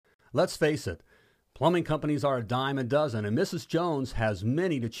Let's face it, plumbing companies are a dime a dozen, and Mrs. Jones has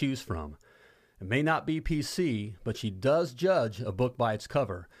many to choose from. It may not be PC, but she does judge a book by its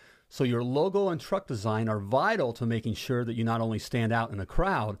cover. So your logo and truck design are vital to making sure that you not only stand out in a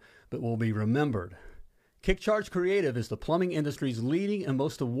crowd, but will be remembered. KickCharge Creative is the plumbing industry's leading and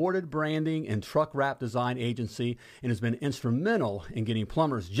most awarded branding and truck wrap design agency and has been instrumental in getting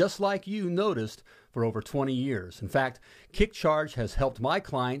plumbers just like you noticed for over 20 years. In fact, KickCharge has helped my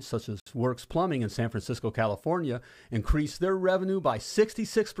clients, such as Works Plumbing in San Francisco, California, increase their revenue by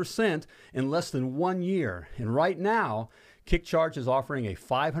 66% in less than 1 year. And right now, KickCharge is offering a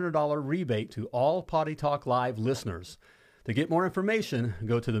 $500 rebate to all Potty Talk Live listeners. To get more information,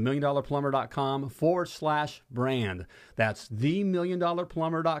 go to themilliondollarplumber.com/brand. That's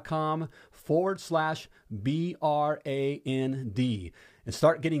themilliondollarplumber.com/BRAND. And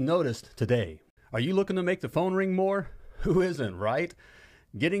start getting noticed today. Are you looking to make the phone ring more? Who isn't, right?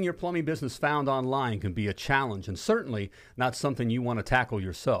 Getting your plumbing business found online can be a challenge and certainly not something you want to tackle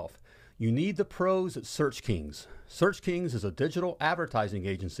yourself. You need the pros at Search Kings. Search Kings is a digital advertising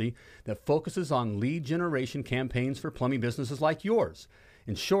agency that focuses on lead generation campaigns for plumbing businesses like yours.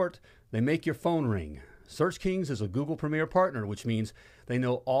 In short, they make your phone ring. Search Kings is a Google Premier partner, which means they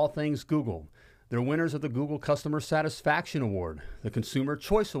know all things Google. They're winners of the Google Customer Satisfaction Award, the Consumer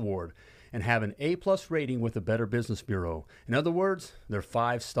Choice Award, and have an A+ rating with the Better Business Bureau. In other words, they're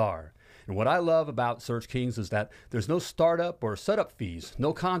 5-star. And what I love about Search Kings is that there's no startup or setup fees,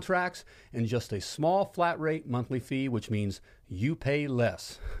 no contracts, and just a small flat rate monthly fee, which means you pay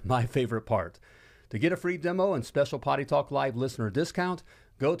less. My favorite part. To get a free demo and special Potty Talk Live listener discount,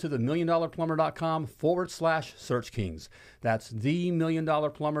 go to themilliondollarplumber.com/Search Kings. That's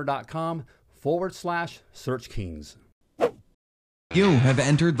themilliondollarplumber.com/Search Kings. You have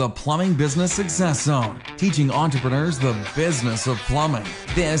entered the Plumbing Business Success Zone, teaching entrepreneurs the business of plumbing.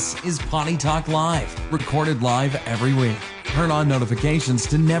 This is Potty Talk Live, recorded live every week. Turn on notifications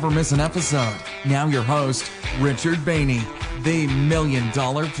to never miss an episode. Now your host, Richard Bainey, the $1 Million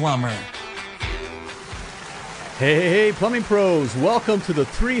Plumber. Hey, plumbing pros, welcome to the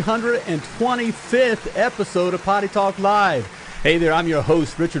 325th episode of Potty Talk Live. Hey there, I'm your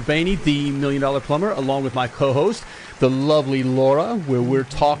host, Richard Bainey, the $1 Million Plumber, along with my co-host, the lovely Laura, where we're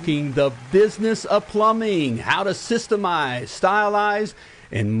talking the business of plumbing, how to systemize, stylize,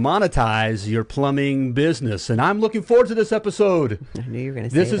 and monetize your plumbing business. And I'm looking forward to this episode. I knew you were going to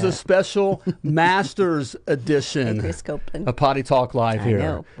say This is a special Masters edition of Potty Talk Live here. I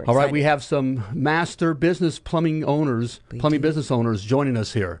know. All right, we have some master business plumbing owners, business owners joining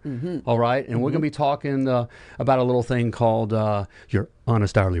us here. All right, and we're going to be talking about a little thing called your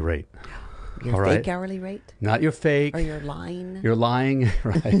honest hourly rate. Your fake hourly rate? Not your fake. Or your lying? Your lying,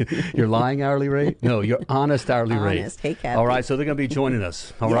 right? Your lying hourly rate? No, your honest hourly rate. Honest. Hey, Kathy. All right, so they're going to be joining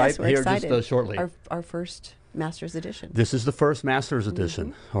us, all yes, right, we're here excited. just shortly. Our first Masters edition. This is the first Masters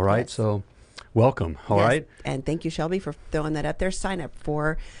edition, all right? Yes. So welcome, all right? And thank you, Shelby, for throwing that up there. Sign up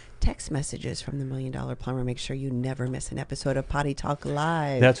for text messages from the $1 Million Plumber. Make sure you never miss an episode of Potty Talk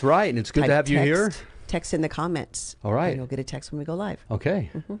Live. That's right, and it's good to have you here. Text in the comments. All right. And you'll get a text when we go live.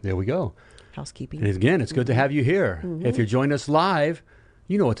 Okay, there we go. Housekeeping. And again, it's good to have you here. If you're joining us live,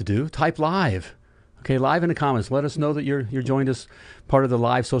 you know what to do. Type live. Okay, live in the comments. Let us know that you're joined us, part of the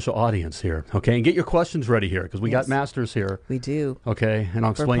live social audience here. Okay, and get your questions ready here because we got masters here. We do. Okay, and I'll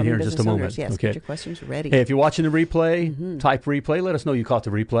explain here in just a moment. Yes, okay. Get your questions ready. Hey, if you're watching the replay, type replay. Let us know you caught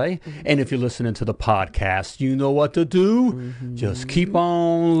the replay. And if you're listening to the podcast, you know what to do. Just keep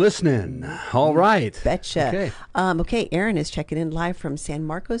on listening. All right. Betcha. Okay. Okay, Aaron is checking in live from San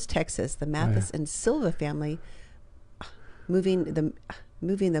Marcos, Texas. The Mathis and Silva family moving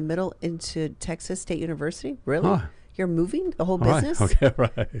the middle into Texas State University. Really? Huh. You're moving the whole All business? right. Okay,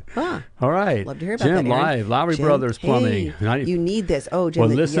 right. Huh. All right. Love to hear about Jim, that, Aaron. live, Lowry Jim, Brothers Plumbing. Hey, you need this. Oh, Jim. Well,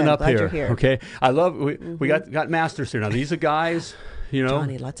 listen up glad here. You're here. Okay. I love, we got masters here. Now, these are guys, you know.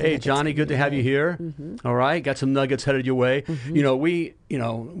 Johnny, lots of hey, nuggets. Johnny, good to have you here. All right. Got some nuggets headed your way. You know, we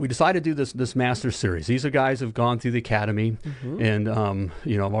decided to do this master series. These are guys who've gone through the academy and, I've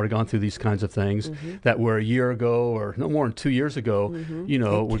already gone through these kinds of things that were a year ago or no more than 2 years ago,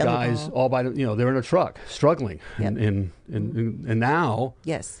 were guys all by, they're in a truck struggling. Yep. And now.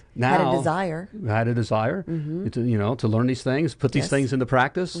 Yes. Now. Had a desire. To learn these things, put these things into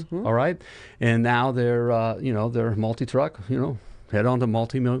practice. All right. And now they're multi-truck, head on to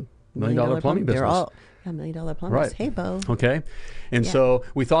multi-million-dollar plumbing business. They're all $1 Million Plumbers. Right. Hey, Bo. Okay. And so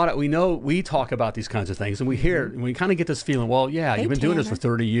we thought, we talk about these kinds of things and we hear, and we kind of get this feeling, well, yeah, Hey, you've been doing this for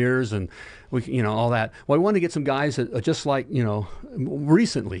 30 years and all that. Well, we want to get some guys that are just like,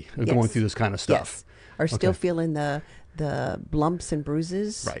 recently going through this kind of stuff. Yes. Are still feeling the the lumps and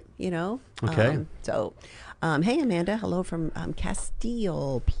bruises. Right. You know. Okay. Hey Amanda, hello from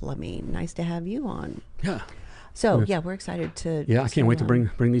Castile Plumbing. Nice to have you on. Yeah. So yeah, we're excited to. Yeah, I can't wait to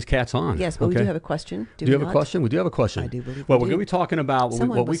bring these cats on. Yes, but we do have a question. Do you have a question? We do have a question. I do believe Well, we we're do. going to be talking about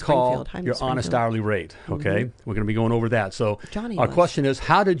what we call your honest hourly rate. Okay, we're going to be going over that. So Johnny our was. question is,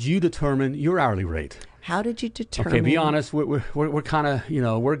 how did you determine your hourly rate? How did you determine? Okay, be honest. We're kind of, you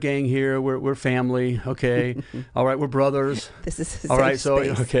know, we're gang here. We're family. Okay, all right, we're brothers. This is a all right. safe So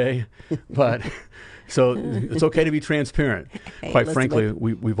space. okay, but so it's okay to be transparent. Hey, Quite let's frankly,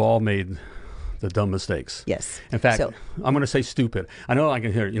 look. we've all made the dumb mistakes. Yes. In fact, So- I'm going to say stupid. I know I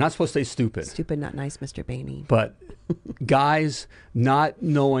can hear it. You're not supposed to say stupid. Stupid, not nice, Mr. Bainey. But guys not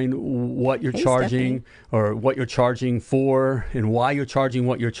knowing what you're Hey, charging Stephanie. or what you're charging for and why you're charging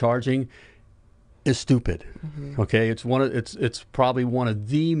what you're charging is stupid. Mm-hmm. Okay, it's probably one of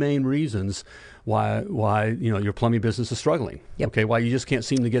the main reasons why you know your plumbing business is struggling. Yep. Okay, why you just can't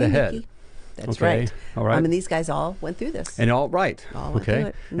seem to get Hey, ahead. Nikki. That's Okay, right. all right. I mean, these guys all went through this. And all right. All went okay. through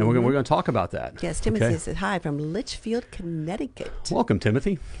it. And we're going to talk about that. Yes, Timothy Okay? says hi from Litchfield, Connecticut. Welcome,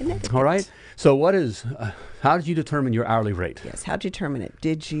 Timothy. Connecticut. All right. So how did you determine your hourly rate? Yes. How'd you determine it?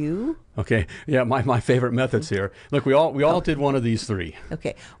 Did you? Okay. Yeah, my favorite methods here. Look, we all did one of these three.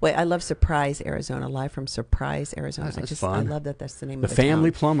 Okay. Wait, I love Surprise, Arizona. Live from Surprise, Arizona. That's fun. I love that. That's the name The of the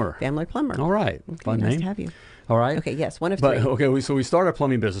Family town. Plumber. Family Plumber. All right. Okay, Fun nice name. to have you. All right. Okay. Yes. One of But three. okay, so we start our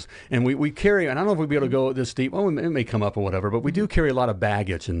plumbing business, and we carry. And I don't know if we'll be able to go this deep. Well, it may come up or whatever, but we do carry a lot of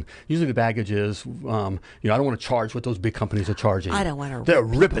baggage, and usually the baggage is, you know, I don't want to charge what those big companies are charging. I don't want to. They're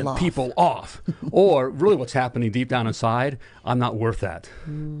rip ripping off. people off, or really, what's happening deep down inside? I'm not worth that,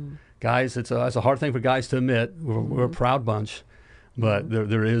 guys. It's a hard thing for guys to admit. We're a proud bunch, but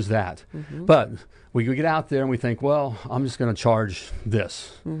there is that. But we get out there and we think, well, I'm just going to charge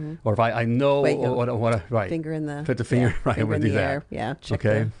this, or if I know Wait, what right, Finger in the. put the finger right. Finger We'll in do the that. air. Yeah. Check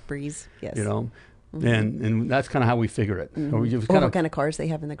Okay. the breeze. Yes. You know, and that's kind of how we figure it. Or we just Or kind what kind of cars they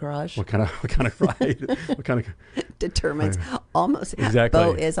have in the garage what kind of ride, what kind of determines almost. Exactly.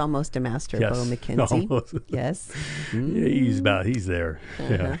 Bo is almost a master. Yes. Bo McKenzie. Almost. Yes. Yeah, he's there.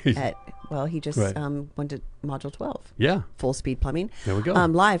 Yeah, Well, he just Right. went to Module 12. yeah. Full speed plumbing. There we go.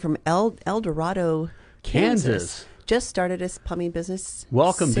 Live from El Dorado, Kansas. Just started his plumbing business.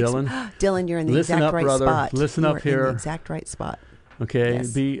 Welcome, Dylan. Dylan, you're in the Listen exact up, right brother. spot. Listen You up are here. In the exact right spot. Okay, Yes.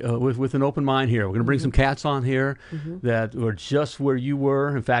 be with an open mind here. We're going to bring some cats on here that are just where you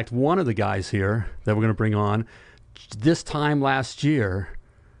were. In fact, one of the guys here that we're going to bring on this time last year,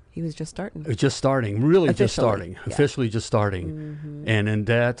 He was just starting. just starting, really just Officially, starting, yeah. officially just starting, and in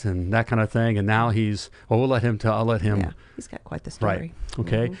debt and that kind of thing. And now we'll let him tell. I'll let him. Yeah, he's got quite the story. Right.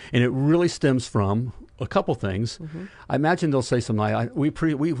 Okay. And it really stems from a couple things. I imagine they'll say something.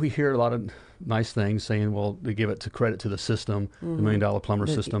 We hear a lot of nice things saying, well, they give it to credit to the system, the $1 Million Plumber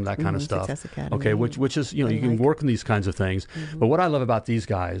system, that kind of stuff. Success Academy. Okay. Which is, you know, They you can like. work in these kinds of things. But what I love about these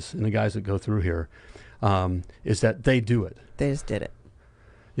guys and the guys that go through here is that they do it. They just did it.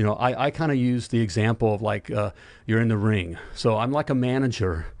 You know, I kind of use the example of like you're in the ring. So I'm like a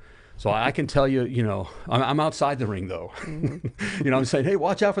manager. So I can tell you, you know, I'm outside the ring though. You know, I'm saying, hey,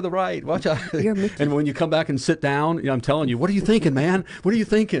 watch out for the right, watch out. You're Mickey. And when you come back and sit down, you know, I'm telling you, what are you thinking, man? What are you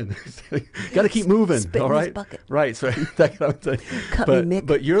thinking? Got to keep moving, Spit in all this right? bucket. Right. So that kind of thing. Cut me, Mick.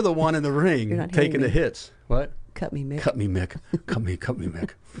 But you're the one in the ring You're not taking hitting the me. hits. What? Cut me, Mick. Cut me, Mick. Cut me,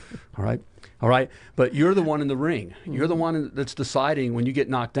 Mick. All right. All right. But you're the one in the ring. You're the one that's deciding when you get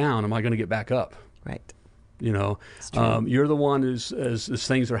knocked down, am I going to get back up? Right. You know, true. you're the one as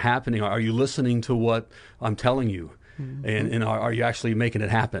things are happening. Are you listening to what I'm telling you? And are you actually making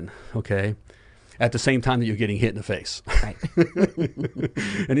it happen? Okay. At the same time that you're getting hit in the face. Right.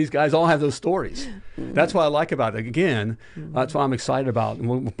 And these guys all have those stories. That's what I like about it. Again, that's what I'm excited about.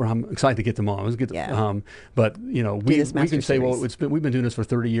 And I'm excited to get them on. Let's get Yeah. but, you know, we this can master say, well, series. we've been doing this for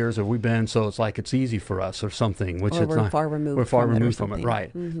 30 years, or we've been, so it's like it's easy for us or something, which Or it's we're not. far removed We're far from it or removed from it, something.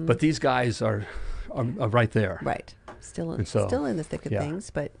 right. But these guys are right there. Right. Still And so, still in the thick of yeah. things,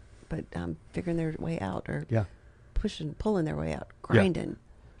 but figuring their way out or Yeah. pulling their way out, grinding.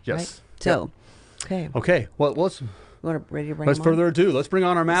 Yes. Right? So, okay. Okay. Well, let's Ready to bring let's them further on? ado. Let's bring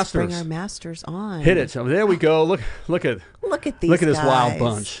on our Let's masters. bring our masters on. Hit it. So there we go. Look at Look at these Look at this wild guys.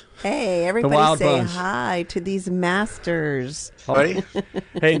 bunch. Hey, everybody wild say bunch. hi to these masters. Ready?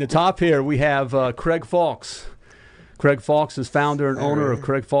 Hey, in the top here we have Craig Fawkes. Craig Fawkes is founder and owner of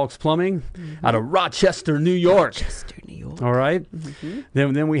Craig Fawkes Plumbing out of Rochester, New York. Chester, New York. All right.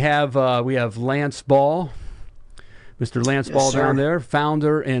 Then we have Lance Ball. Mr. Lance Ball down there,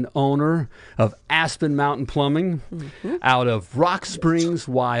 founder and owner of Aspen Mountain Plumbing out of Rock Springs,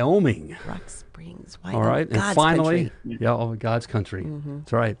 Wyoming. Rock Springs. Springs. Why? All right. And God's finally, country. yeah, oh, God's country.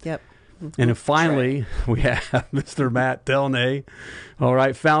 That's right. Yep. And then finally, we have Mr. Matt Delnay, all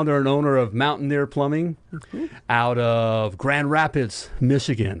right, founder and owner of Mountaineer Plumbing out of Grand Rapids,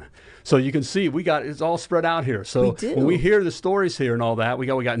 Michigan. So you can see it's all spread out here. So We do. when we hear the stories here and all that, we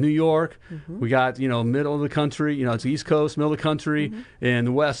got New York, we got, middle of the country, it's East Coast, middle of the country, and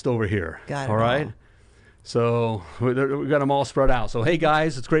the West over here. Got it all right. all. So we got them all spread out. So, hey,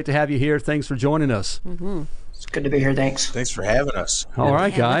 guys, it's great to have you here. Thanks for joining us. It's good to be here. Thanks. Thanks for having us. All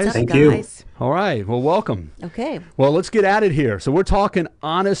right, Yeah, what's guys. up, Thank you. guys? All right. Well, welcome. Okay. Well, let's get at it here. So we're talking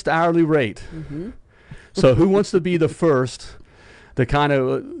honest hourly rate. So who wants to be the first to kind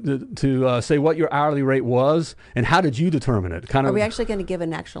of to say what your hourly rate was and how did you determine it? Kind Are of. we actually going to give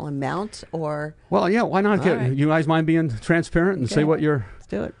an actual amount, or Well, yeah. Why not? All right. You guys mind being transparent and say Okay. what your let's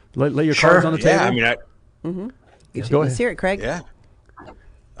do it? lay your Sure. cards on the table? Yeah, I mean, Go Let's ahead. hear it, Craig. yeah.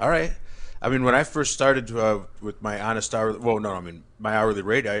 All right. I mean, when I first started with my honest hourly, my hourly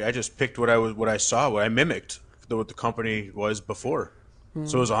rate, I just picked what I saw, what I mimicked what the company was before.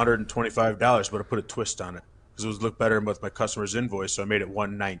 So it was $125, but I put a twist on it because it would look better with my customer's invoice. So I made it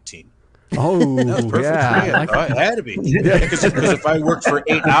 $119. Oh, Perfect. yeah. It had to be. Because if I worked for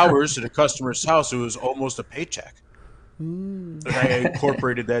 8 hours at a customer's house, it was almost a paycheck. And I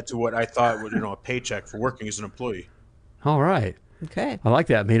incorporated that to what I thought was, a paycheck for working as an employee. All right. Okay. I like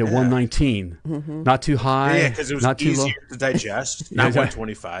that. Made it 119. Not too high. Yeah, because it was not too low. easier to digest. Not Yeah.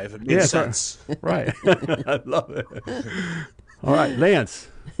 125. It made Yeah, it's sense. Right. I love it. All right, Lance.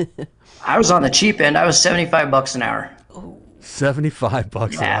 I was on the cheap end. I was $75 an hour,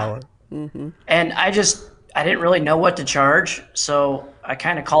 $75 an Yeah. hour. and I didn't really know what to charge, so I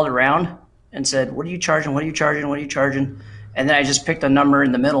kind of called around and said, "What are you charging? What are you charging? What are you charging?" And then I just picked a number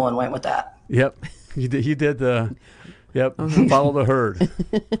in the middle and went with that. Yep. You did the follow the herd.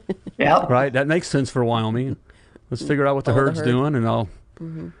 Yeah. Right? That makes sense for Wyoming. Let's figure out what the Follow the herd's herd. doing and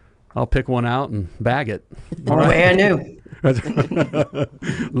I'll pick one out and bag it. The way I knew.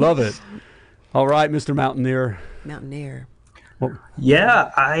 Love it. All right, Mr. Mountaineer. Mountaineer. Yeah,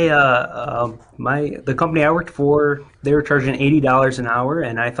 the company I worked for, they were charging $80 an hour,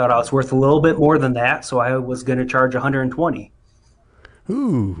 and I thought I was worth a little bit more than that, so I was going to charge $120.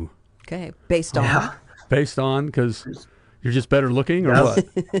 Ooh. Okay. Based on. Yeah, Based on because you're just better looking or Yeah. what?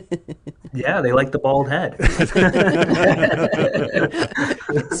 yeah, they like the bald head.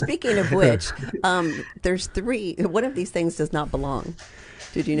 Speaking of which, there's three. One of these things does not belong.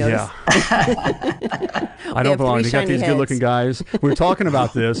 Did you notice? Yeah. I don't have belong. three They got shiny these good-looking guys. We were talking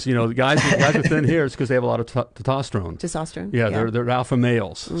about this. The guys with thin hair is because they have a lot of testosterone. Testosterone. Yeah, they're alpha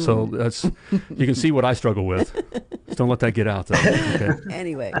males. So that's you can see what I struggle with. Just don't let that get out, though. Okay.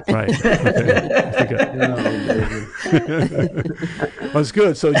 Anyway. Right. Okay. Well, it's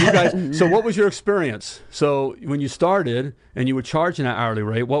good. So you guys. So what was your experience? So when you started and you were charging an hourly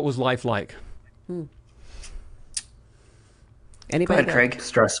rate, what was life like? Go Anybody? ahead, Craig.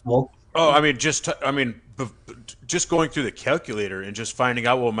 Stressful. Oh, I mean, just going through the calculator and just finding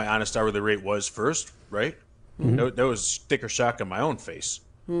out what my honest hourly rate was first, right? That was sticker shock on my own face.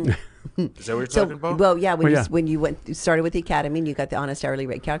 Is that what you're talking about? Well, yeah. When Well, you yeah. when you started with the academy, and you got the honest hourly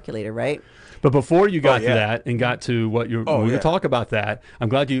rate calculator, right? But before you got to yeah. that and got to what you're, Oh, when we yeah. talk about that, I'm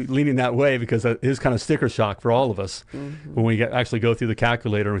glad you leaning that way because it is kind of sticker shock for all of us when we actually go through the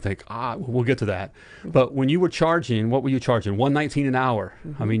calculator and we think, we'll get to that. But when you were charging, what were you charging? $119 an hour.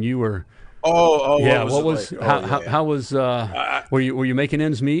 I mean, you were, yeah. what was, how was, were you making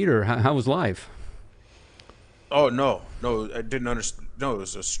ends meet or how was life? Oh no, I didn't understand. No, it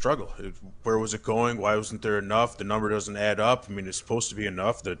was a struggle. Where was it going? Why wasn't there enough? The number doesn't add up. I mean, it's supposed to be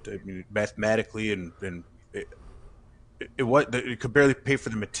enough. Mathematically, and it could barely pay for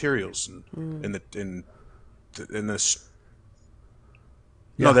the materials and this.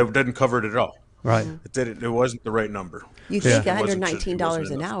 No, that didn't cover it at all. Right. It didn't. It wasn't the right number. You think It wasn't just- it $119 wasn't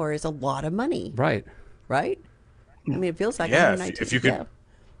an enough. hour is a lot of money, Right. right? I mean, it feels like Yeah, $119. if you could- yeah.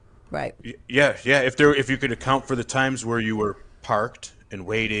 Right. Yeah. If you could account for the times where you were parked and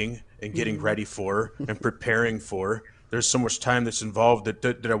waiting and getting ready for and preparing for, there's so much time that's involved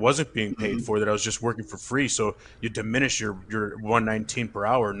that I wasn't being paid for, that I was just working for free. So you diminish your 119 per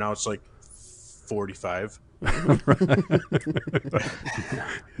hour. Now it's like 45.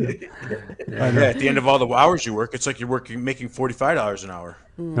 Yeah, at the end of all the hours you work, it's like you're making $45 an hour.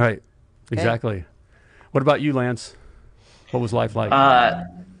 Right. Exactly. What about you, Lance? What was life like?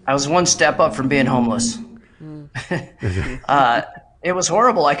 I was one step up from being homeless. It was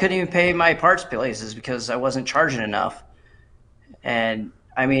horrible. I couldn't even pay my parts places because I wasn't charging enough. And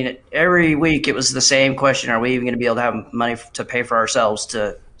I mean, every week it was the same question: are we even going to be able to have money to pay for ourselves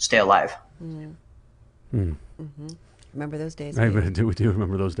to stay alive? Remember those days? I Dave? do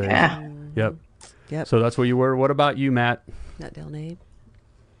remember those days. Yeah. Yep. Yep. So that's where you were. What about you, Matt? Not Delnade.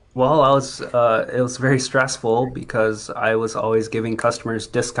 Well, it was very stressful because I was always giving customers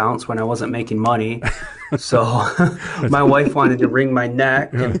discounts when I wasn't making money. So my wife wanted to wring my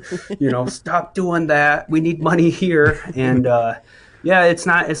neck and, stop doing that. We need money here. And, yeah, it's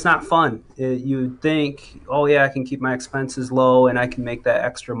not fun. You think, oh yeah, I can keep my expenses low and I can make that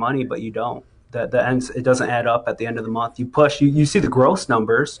extra money, but you don't. It doesn't add up at the end of the month. You push, you see the gross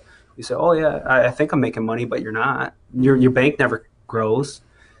numbers. You say, oh yeah, I think I'm making money, but you're not. Your bank never grows.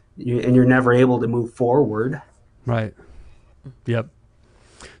 And you're never able to move forward. Right. Yep.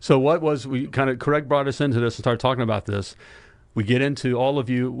 So Craig brought us into this and started talking about this. We get into, all of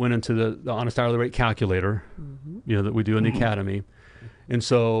you went into the honest hourly rate calculator, that we do in the academy. And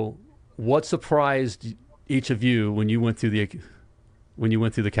so what surprised each of you when you went through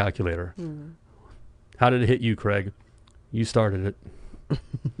the calculator? How did it hit you, Craig? You started it.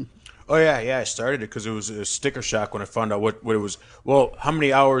 Oh yeah, I started it because it was a sticker shock when I found out what it was. Well, how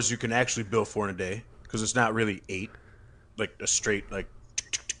many hours you can actually bill for in a day? Because it's not really 8, like a straight like.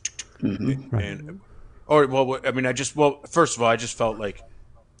 And first of all, I just felt like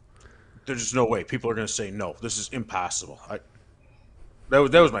there's just no way people are going to say no. This is impossible. That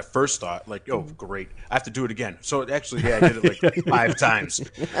was my first thought. Like, oh, great, I have to do it again. So actually, yeah, I did it like 5 times.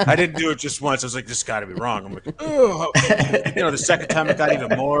 I didn't do it just once. I was like, this got to be wrong. I'm like, oh, the second time it got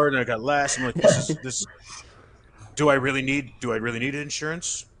even more, then it got less. I'm like, this. Do I really need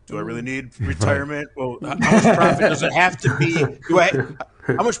insurance? Do I really need retirement? Well, how much profit does it have to be?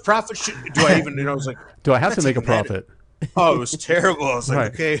 How much profit do I even? I was like, do I have to make a profit? Oh, it was terrible. I was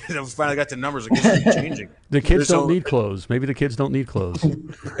like, okay, and I finally got the numbers. I guess it's changing. The kids don't need clothes. Maybe the kids don't need clothes.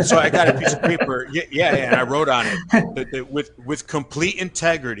 So I got a piece of paper. Yeah, and I wrote on it that with complete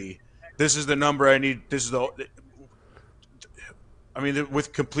integrity, this is the number I need.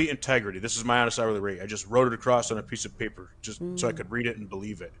 With complete integrity, this is my honest hourly rate. I just wrote it across on a piece of paper just so I could read it and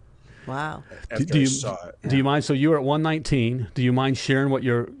believe it. Wow. After I saw it. Do you mind? So you were at 119. Do you mind sharing what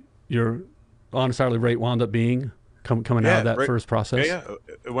your honest hourly rate wound up being? Coming out of that first process? Yeah.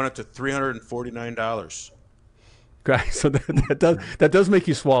 It went up to $349. Okay, so that does make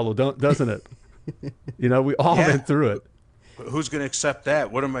you swallow, doesn't it? We all went through it. Who's going to accept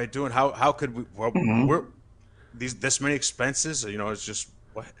that? What am I doing? How could we? Well, we're this many expenses. It's just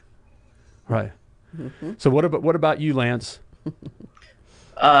what? Right. So what about you, Lance?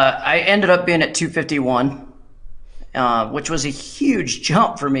 I ended up being at 251. Which was a huge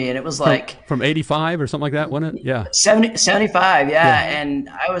jump for me. And it was like from 85 or something like that, wasn't it? Yeah. 75. Yeah. And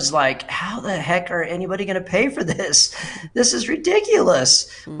I was like, how the heck are anybody going to pay for this? This is ridiculous.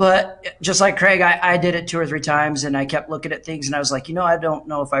 But just like Craig, I did it 2 or 3 times and I kept looking at things and I was like, I don't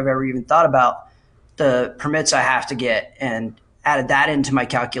know if I've ever even thought about the permits I have to get and added that into my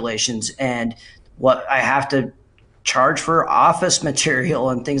calculations and what I have to charge for office material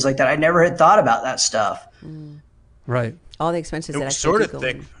and things like that. I never had thought about that stuff. Right. All the expenses that sort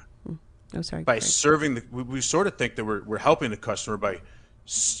actually of think by serving we sort of think that we're helping the customer by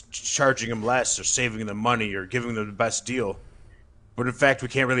charging them less or saving them money or giving them the best deal. But in fact, we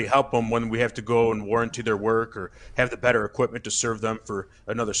can't really help them when we have to go and warranty their work or have the better equipment to serve them for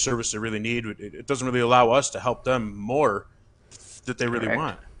another service they really need. It doesn't really allow us to help them more that they really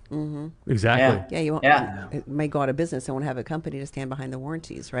want. Mm-hmm. Exactly. Yeah, you won't. Yeah. It may go out of business and won't have a company to stand behind the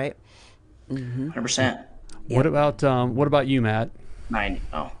warranties, right? 100%. What about you, Matt? 90.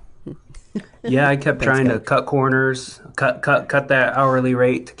 Oh. Yeah, I kept trying to cut corners, cut that hourly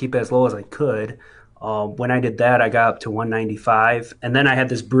rate to keep it as low as I could. When I did that, I got up to 195, and then I had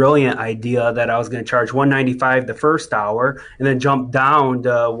this brilliant idea that I was going to charge 195 the first hour, and then jump down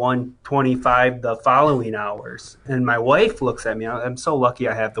to 125 the following hours. And my wife looks at me. I'm so lucky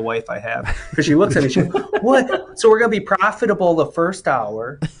I have the wife I have, because she looks at me. She goes, "What? So we're going to be profitable the first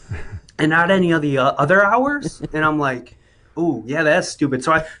hour, and not any of the other hours?" And I'm like, "Ooh, yeah, that's stupid."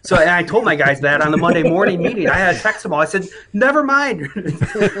 So I told my guys that on the Monday morning meeting. I had to text them all. I said, "Never mind,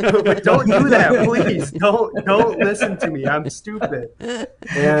 but don't do that, please. Don't listen to me. I'm stupid."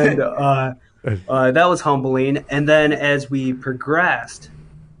 And that was humbling. And then as we progressed,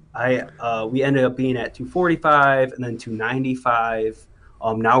 we ended up being at 245 and then 295.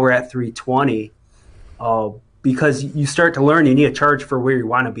 Now we're at 320. Because you start to learn you need to charge for where you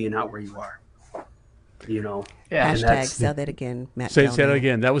want to be and not where you are. Yeah. Hashtag sell that again, Matt. Say that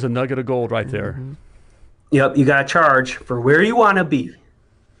again. That was a nugget of gold right there. Mm-hmm. Yep, you got to charge for where you want to be,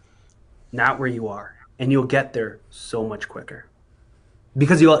 not where you are. And you'll get there so much quicker.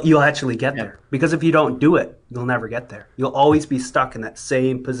 because you'll actually get there. Because if you don't do it, you'll never get there. You'll always be stuck in that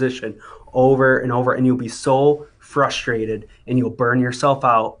same position over and over, and you'll be so frustrated, and you'll burn yourself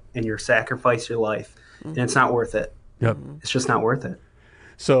out, and you'll sacrifice your life, and it's not worth it. Yep. It's just not worth it.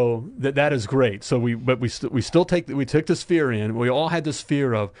 So that is great. So we took this fear in. We all had this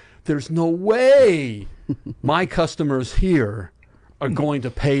fear of there's no way my customers here are going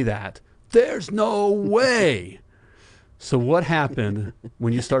to pay that. There's no way. So what happened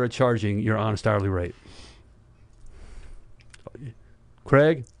when you started charging your honest hourly rate?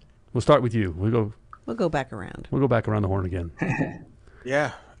 Craig, we'll start with you. We'll go back around. We'll go back around the horn again.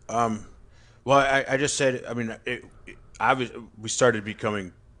 Yeah. Well, I just said, I mean, we started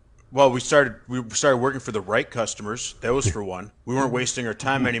working for the right customers. That was for one. We weren't wasting our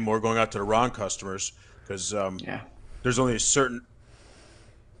time anymore going out to the wrong customers because there's only a certain,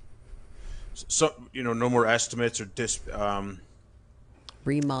 no more estimates or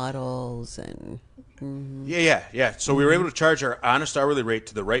remodels and. Mm-hmm. Yeah. So we were able to charge our honest hourly rate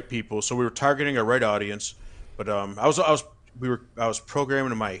to the right people. So we were targeting our right audience. But I was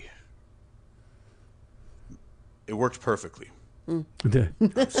programming it worked perfectly. I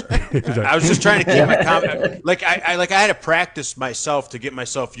was just trying to keep my comment. I had to practice myself to get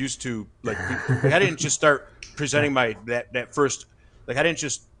myself used to I didn't just start presenting that first I didn't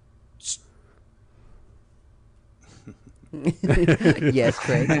just. Yes,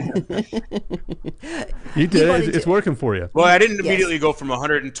 Craig. You did. It's working for you. Well, I didn't immediately go from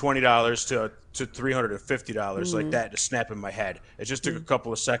 $120 to $350 like that to snap in my head. It just took a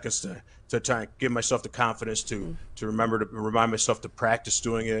couple of seconds to try and give myself the confidence to remind myself to practice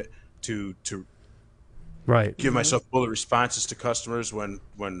doing it, to give myself bullet responses to customers when.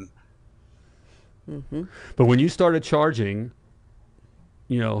 But when you started charging,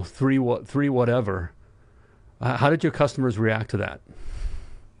 three whatever. How did your customers react to that?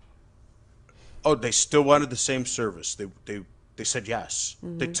 Oh, they still wanted the same service. They said yes.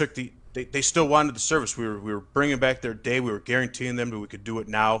 They still wanted the service. We were bringing back their day. We were guaranteeing them that we could do it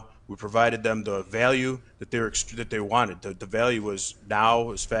now. We provided them the value that they wanted. The value was now,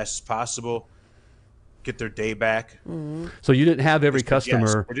 as fast as possible. Get their day back. Mm-hmm. So you didn't have every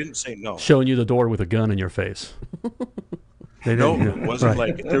customer. I didn't say no. Showing you the door with a gun in your face. No, it wasn't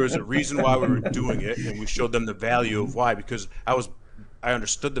like it. There was a reason why we were doing it, and we showed them the value of why. Because I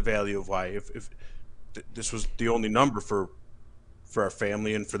understood the value of why. If this was the only number for our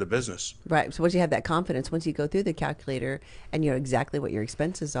family and for the business. Right. So once you have that confidence, once you go through the calculator and you know exactly what your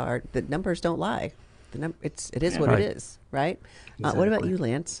expenses are, the numbers don't lie. It is what it is, right? Exactly. What about you,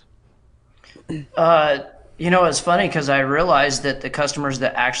 Lance? It's funny because I realized that the customers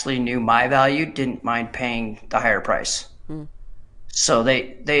that actually knew my value didn't mind paying the higher price. So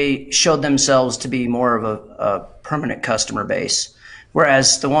they showed themselves to be more of a permanent customer base.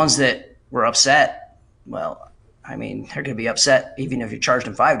 Whereas the ones that were upset, well, I mean, they're going to be upset even if you charged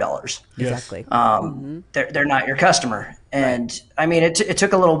them $5. Exactly. They're not your customer. And I mean, it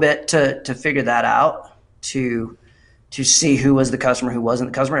took a little bit to figure that out, to see who was the customer, who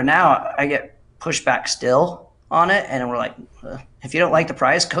wasn't the customer. And now I get pushback still on it, and we're like, if you don't like the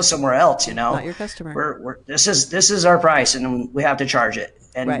price, go somewhere else. Not your customer. This is our price, and we have to charge it,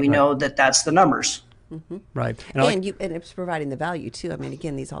 and we know that that's the numbers. Mm-hmm. Right, and it's providing the value too. I mean,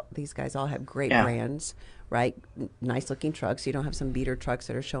 again, these guys all have great brands, right? Nice looking trucks. You don't have some beater trucks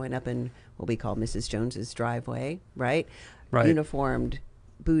that are showing up in what we call Mrs. Jones's driveway, right? Uniformed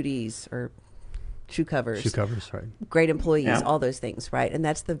booties or shoe covers, right? Great employees, all those things, right? And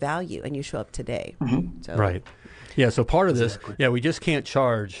that's the value, and you show up today. So. Right. Yeah, so part of this, we just can't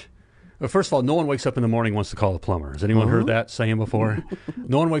charge. Well, first of all, no one wakes up in the morning and wants to call a plumber. Has anyone heard that saying before?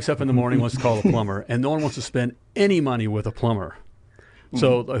 No one wakes up in the morning and wants to call a plumber, and no one wants to spend any money with a plumber.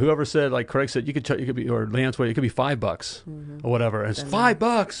 So whoever said, like Craig said, you could be, or Lance, it could be $5 or whatever. And it's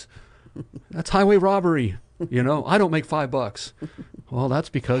 $5. That's highway robbery. I don't make $5. Well, that's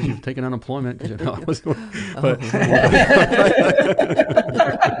because you've taken unemployment. By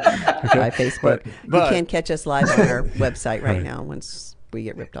Facebook. You can catch us live on our website right now once we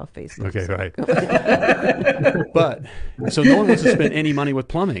get ripped off Facebook. Okay, right. But, so no one wants to spend any money with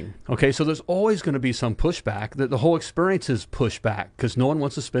plumbing. Okay, so there's always going to be some pushback. The whole experience is pushback because no one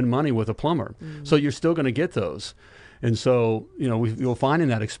wants to spend money with a plumber. So you're still going to get those. And so, you'll find in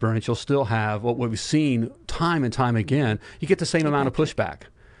that experience, you'll still have what we've seen time and time again. You get the same amount of pushback.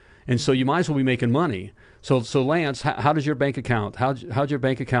 And so you might as well be making money. So Lance, how does your bank account, how'd your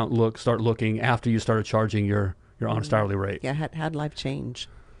bank account start looking after you started charging your honest hourly rate? Yeah, how'd life change?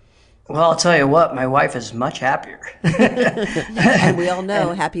 Well, I'll tell you what, my wife is much happier. And we all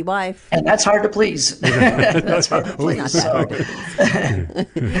know, happy wife. And that's hard to please. That's hard to please. Not that hard to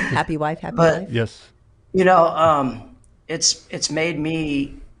please. Happy wife, happy life. Yes. You know, it's made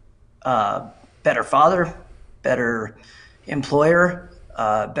me a better father, better employer,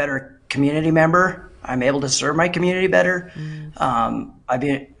 better community member. I'm able to serve my community better. I'm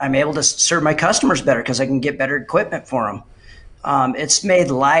able to serve my customers better because I can get better equipment for them. It's made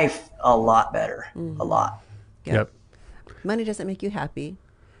life a lot better, a lot. Yep. Money doesn't make you happy,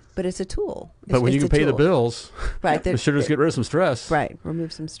 but it's a tool. But when you can pay the bills, right, it sure does get rid of some stress. Right,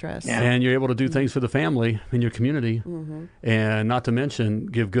 remove some stress. Yeah. And you're able to do things for the family in your community, and not to mention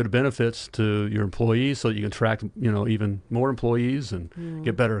give good benefits to your employees so that you can attract, even more employees and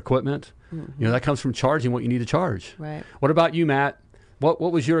get better equipment. That comes from charging what you need to charge. Right. What about you, Matt? What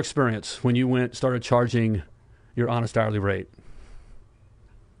was your experience when you started charging your honest hourly rate?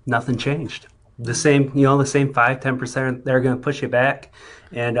 Nothing changed. The same 5-10%, they're going to push you back.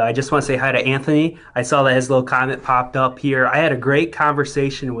 And I just want to say hi to Anthony. I saw that his little comment popped up here. I had a great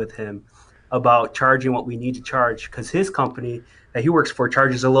conversation with him about charging what we need to charge because his company that he works for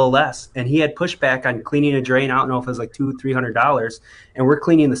charges a little less. And he had pushback on cleaning a drain. I don't know if it was like $200-300. And we're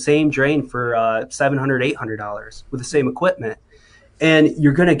cleaning the same drain for $700-800 with the same equipment. And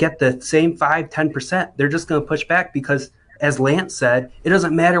you're going to get the same 5-10%. They're just going to push back because, as Lance said, it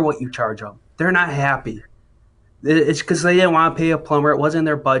doesn't matter what you charge them. They're not happy. It's because they didn't want to pay a plumber. It wasn't in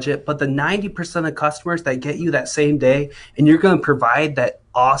their budget. But the 90% of customers that get you that same day, and you're going to provide that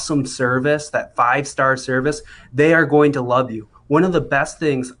awesome service, that 5-star service, they are going to love you. One of the best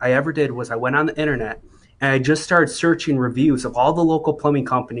things I ever did was I went on the internet and I just started searching reviews of all the local plumbing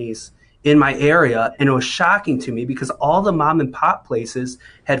companies in my area, and it was shocking to me because all the mom and pop places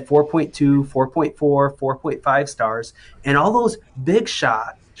had 4.2, 4.4, 4.5 stars, and all those big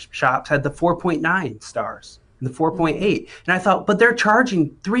shops had the 4.9 stars and the 4.8. And I thought, but they're charging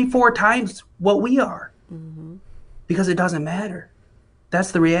 3-4 times what we are because it doesn't matter.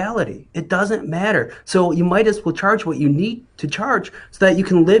 That's the reality. It doesn't matter. So you might as well charge what you need to charge so that you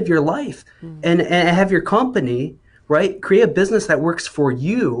can live your life and have your company, right? Create a business that works for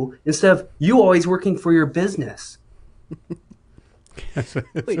you instead of you always working for your business. It's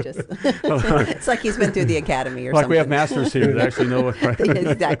like he's been through the academy or like something. We have masters here that actually know what. Right?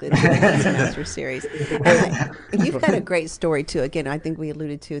 Exactly. The master series. And you've got a great story too. Again, I think we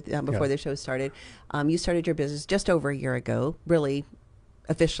alluded to before the show started. You started your business just over a year ago, really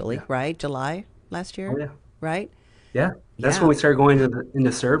officially, right? July last year, right? Yeah, that's when we started going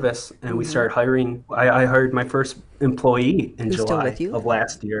into service, and we started hiring. I hired my first employee in July of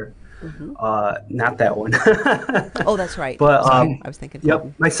last year. Not that one. Oh, that's right. But I was thinking.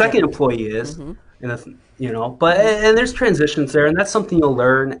 Yep, my second employee is, and there's transitions there, and that's something you'll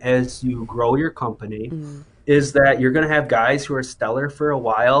learn as you grow your company. Is that you're going to have guys who are stellar for a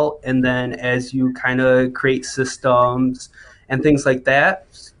while, and then as you kind of create systems and things like that,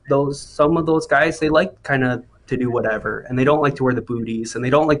 some of those guys, they like kind of to do whatever, and they don't like to wear the booties, and they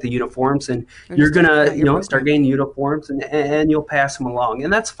don't like the uniforms, and you're gonna start getting uniforms, and you'll pass them along,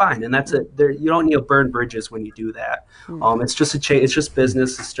 and that's fine, and that's it. You don't need to burn bridges when you do that. It's just it's just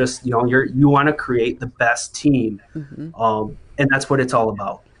business. It's just you want to create the best team, and that's what it's all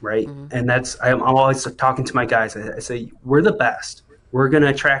about, right? And I'm always talking to my guys. I say we're the best. We're going to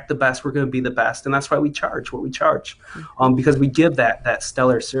attract the best. We're going to be the best, and that's why we charge what we charge, because we give that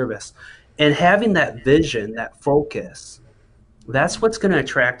stellar service. And having that vision, that focus, that's what's going to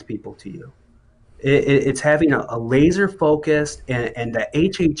attract people to you. It's having a laser focus and the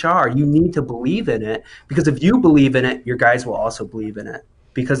HHR, you need to believe in it, because if you believe in it, your guys will also believe in it,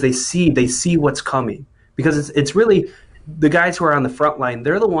 because they see what's coming. Because it's really the guys who are on the front line,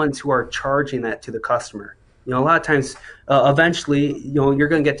 they're the ones who are charging that to the customer. A lot of times, eventually, you're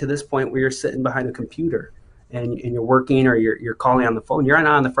going to get to this point where you're sitting behind a computer and you're working, or you're calling on the phone. You're not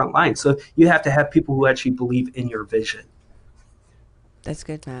on the front line. So you have to have people who actually believe in your vision. That's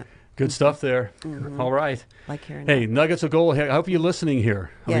good, Matt. Good stuff there. All right. Like hearing Hey, nuggets of gold. I hope you're listening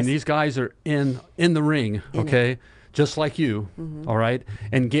here. I mean, these guys are in the ring, okay? Just like you, all right?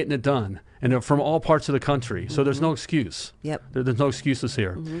 And getting it done. And they're from all parts of the country. So there's no excuse. Yep. There's no excuses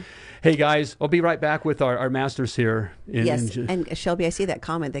here. Hey, guys, I'll be right back with our masters here. And Shelby, I see that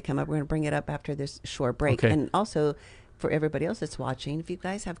comment that come up. We're going to bring it up after this short break. Okay. And also, for everybody else that's watching, if you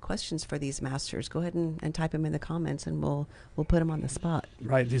guys have questions for these masters, go ahead and type them in the comments, and we'll put them on the spot.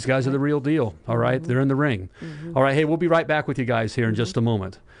 Right. These guys are the real deal, all right? They're in the ring. All right. Hey, we'll be right back with you guys here in just a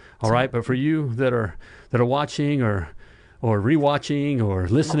moment. All right. But for you that are watching or rewatching or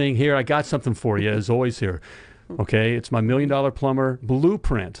listening here, I got something for you, as always here. Okay, it's my $1 Million Plumber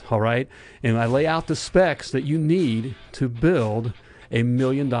blueprint, all right? And I lay out the specs that you need to build a $1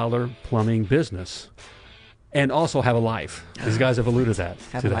 million plumbing business and also have a life. These guys have alluded to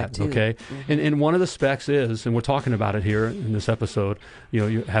Have a life too. okay? And one of the specs is, and we're talking about it here in this episode,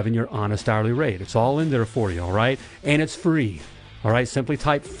 you're having your honest hourly rate. It's all in there for you, all right? And it's free, all right? Simply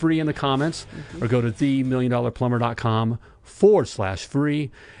type free in the comments or go to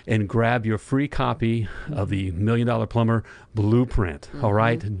themilliondollarplumber.com/free and grab your free copy of the $1 Million Plumber blueprint. All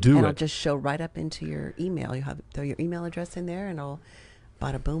right, do and it. It'll just show right up into your email. You throw your email address in there, and it'll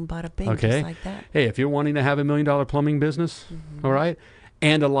bada boom, bada bing, Okay. just like that. Hey, if you're wanting to have $1 Million plumbing business, all right,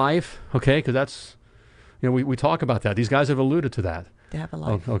 and a life, okay, because that's, we talk about that. These guys have alluded to that. To have a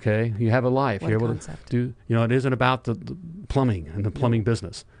life. Okay, you have a life. What You're a able concept. to do. It isn't about the plumbing and the plumbing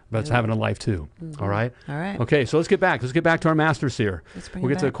business, but it's having a life too. All right. All right. Okay, so let's get back to our masters here. Let's bring We'll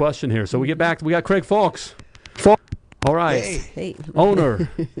it get to the back. question here. So we get back. We got Craig Fawkes. All right. Hey. Owner.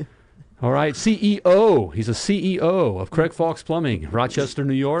 All right. CEO. He's a CEO of Craig Fawkes Plumbing, Rochester,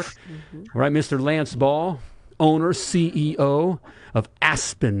 New York. All right. Mr. Lance Ball, owner, CEO of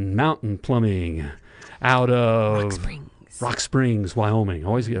Aspen Mountain Plumbing out of Rock Springs, Wyoming.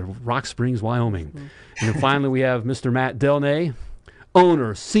 Always get Rock Springs, Wyoming. And then finally, we have Mr. Matt Delnay,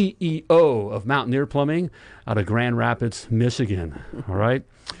 owner, CEO of Mountaineer Plumbing out of Grand Rapids, Michigan. All right.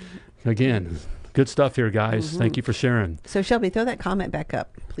 Again, good stuff here, guys. Thank you for sharing. So Shelby, throw that comment back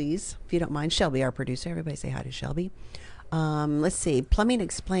up, please, if you don't mind. Shelby, our producer. Everybody say hi to Shelby. Let's see. Plumbing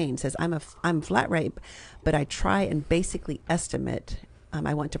Explained says, I'm flat rate, but I try and basically estimate.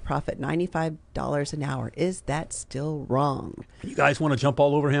 I want to profit $95 an hour. Is that still wrong? You guys want to jump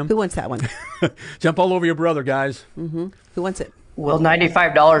all over him? Who wants that one? Jump all over your brother, guys. Who wants it? Will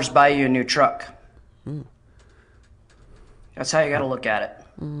 $95 buy you a new truck? That's how you got to look at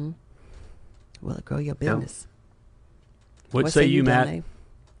it. Will it grow your business? What say you, Matt? Danae?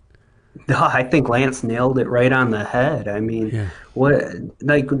 No, I think Lance nailed it right on the head. I mean,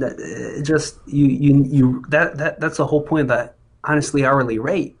 just you that's the whole point of that honestly hourly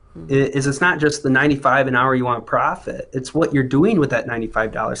rate is it's not just the $95 an hour you want to profit. It's what you're doing with that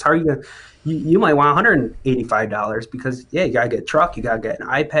 $95. How are you going to, you might want $185 because you got to get a truck, you got to get an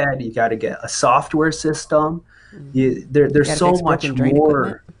iPad, you got to get a software system. There's so much more.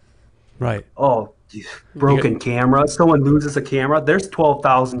 Equipment. Right. Oh, broken camera. Someone loses a camera. There's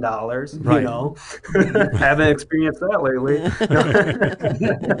 $12,000. Right. You know, haven't experienced that lately.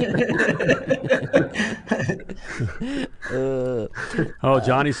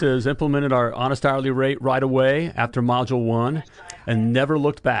 Johnny says implemented our honest hourly rate right away after module 1 and never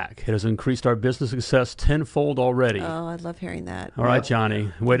looked back. It has increased our business success tenfold already. Oh, I love hearing that. All right,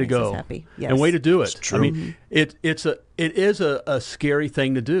 Johnny, way to Makes us go. happy. Yes. And way to do it. true. I mean, it is a scary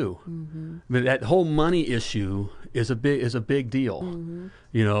thing to do. But that whole money issue is a big deal.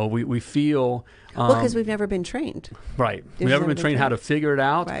 We feel Well, because we've never been trained. right. We've There's never never been been trained how to trained. figure it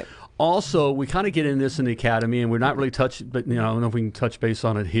out. Right. Also, we kind of get in this in the academy, and we're not really but I don't know if we can touch base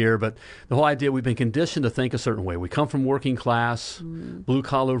on it here. But the whole idea, we've been conditioned to think a certain way. We come from working class, blue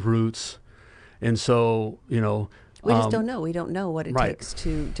collar roots, and so We just don't know. We don't know what it right. takes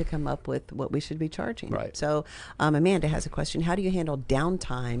to come up with what we should be charging. Right. So Amanda has a question. How do you handle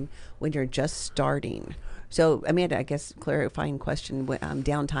downtime when you're just starting? So Amanda, I guess clarifying question,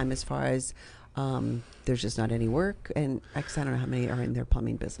 downtime as far as there's just not any work, and I don't know how many are in their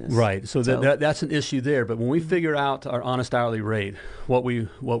plumbing business. Right. So that's an issue there. But when we figure out our honest hourly rate, what we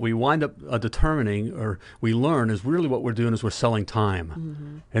wind up determining or we learn is really what we're doing is we're selling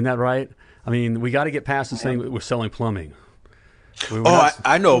time. Isn't that right? I mean, we got to get past this thing that we're selling plumbing.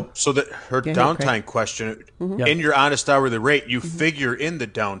 I know. So that her Go ahead, downtime Craig. question, Yep. in your honest hourly rate, you figure in the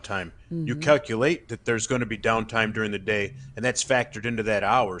downtime. You calculate that there's going to be downtime during the day, and that's factored into that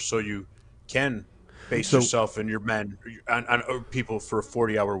hour. So you can base yourself and your men on people for a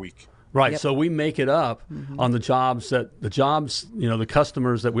 40-hour week. Right. Yep. So we make it up on the jobs the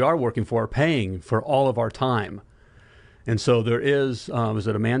customers that we are working for are paying for all of our time. And so there is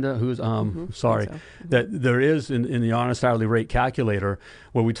it Amanda who's sorry, that there is in the honest hourly rate calculator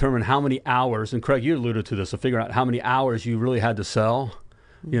where we determine how many hours, and Craig, you alluded to this, to figure out how many hours you really had to sell,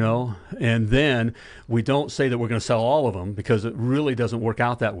 and then we don't say that we're going to sell all of them because it really doesn't work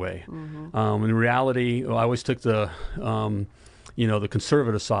out that way. In reality, I always took the the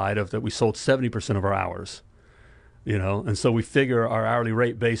conservative side of that we sold 70% of our hours. And so we figure our hourly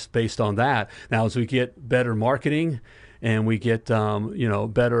rate based on that. Now, as we get better marketing and we get,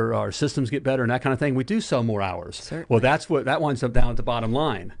 better, our systems get better and that kind of thing, we do sell more hours. Certainly. Well, that winds up down at the bottom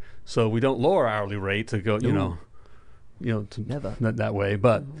line. So we don't lower our hourly rate to go, Never. that way.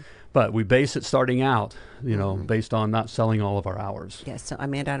 But But we base it starting out, based on not selling all of our hours. Yes. So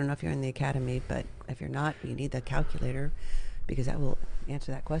Amanda, I don't know if you're in the academy, but if you're not, you need the calculator because that will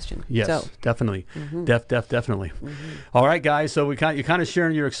answer that question. Yes, so, definitely. Definitely. All right, guys. So you're kind of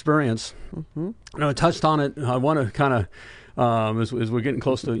sharing your experience. I touched on it. I want to kind of, as we're getting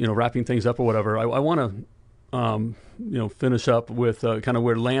close to, wrapping things up or whatever, I want to, finish up with kind of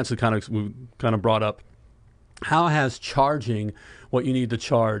where Lance had kind of brought up. How has charging what you need to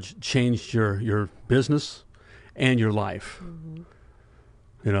charge changed your business and your life?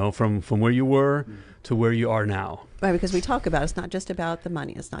 From where you were to where you are now. Right, because we talk about it's not just about the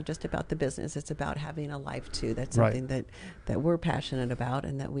money, it's not just about the business, it's about having a life too. That's something that we're passionate about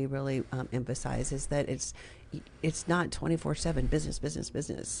and that we really emphasize is that it's not 24/7 business.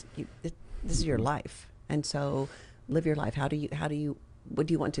 This is your life, and so live your life. What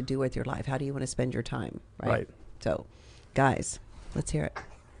do you want to do with your life? How do you want to spend your time? Right. So, guys, let's hear it.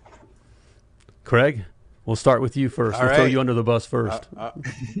 Craig, we'll start with you first. We'll throw you under the bus first.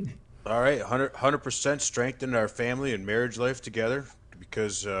 All right, 100% strengthened our family and marriage life together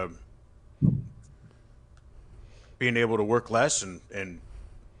because being able to work less and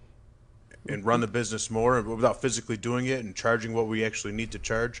run the business more without physically doing it and charging what we actually need to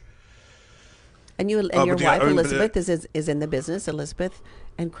charge. And your wife Elizabeth is in the business. Elizabeth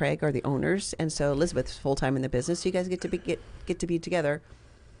and Craig are the owners, and so Elizabeth's full time in the business. So you guys get to be together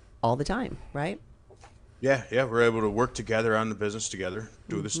all the time, right? Yeah, we're able to work together on the business together,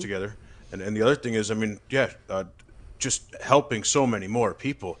 do this together. And the other thing is, just helping so many more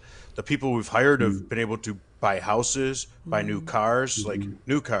people. The people we've hired have been able to buy houses, buy new cars, like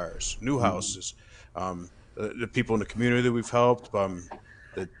new cars, new houses. The people in the community that we've helped,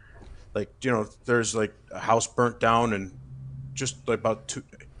 there's like a house burnt down and just like about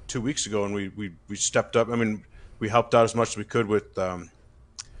two weeks ago, and we stepped up. We helped out as much as we could with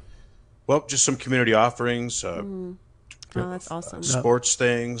just some community offerings, that's awesome. Sports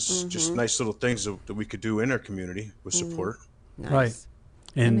things, just nice little things that we could do in our community with support. Nice. Right.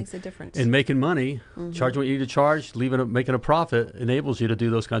 That makes a difference. And making money, charging what you need to charge, making a profit enables you to do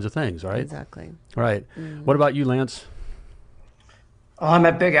those kinds of things, right? Exactly. Right. What about you, Lance? I'm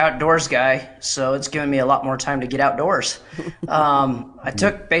a big outdoors guy, so it's given me a lot more time to get outdoors. I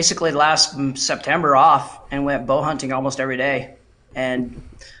took basically last September off and went bow hunting almost every day. And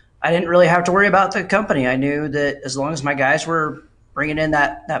I didn't really have to worry about the company. I knew that as long as my guys were bringing in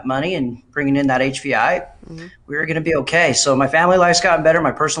that money and bringing in that HVI, we were going to be okay. So my family life's gotten better.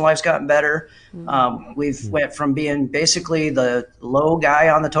 My personal life's gotten better. We've went from being basically the low guy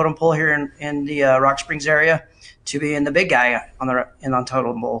on the totem pole here in the Rock Springs area to being the big guy on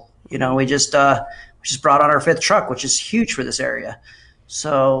totem pole. We just brought on our 5th truck, which is huge for this area.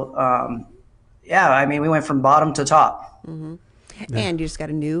 So, we went from bottom to top. And you just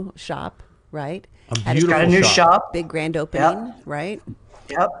got a new shop, right? Just got a new shop. Big grand opening, right?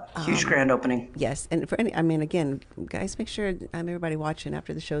 Yep, huge grand opening. Yes, and again, guys, make sure everybody watching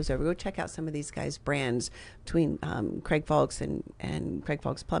after the show's over, go check out some of these guys' brands between Craig Fawkes and Craig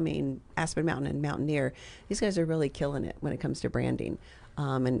Fawkes Plumbing, Aspen Mountain, and Mountaineer. These guys are really killing it when it comes to branding.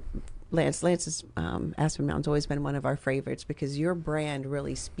 And Lance's Aspen Mountain's always been one of our favorites because your brand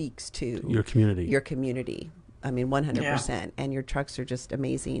really speaks to your community. 100%. And your trucks are just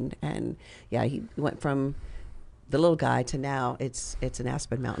amazing. And he went from the little guy to now it's an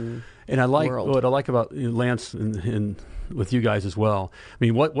Aspen Mountain. And what I like about Lance and with you guys as well.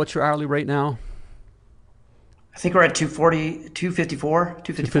 What's your hourly rate now? I think we're at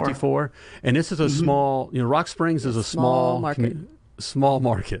 254. And this is a small, Rock Springs is a small market. Small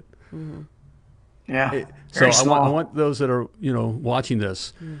market. Yeah. So I want those that are watching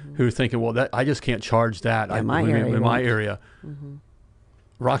this who are thinking, well, I just can't charge that in my area.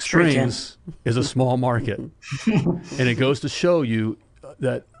 Rock Springs is a small market, and it goes to show you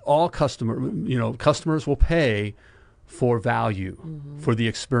that all customers will pay for value for the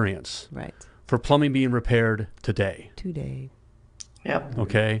experience, right? For plumbing being repaired today. Yep.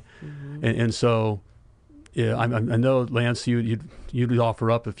 Okay, and so. Yeah, I know, Lance, you'd offer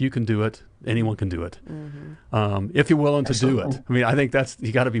up if you can do it, anyone can do it. If you're willing to do it. I think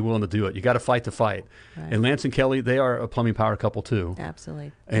you got to be willing to do it. You got to fight the fight. Right. And Lance and Kelly, they are a plumbing power couple too.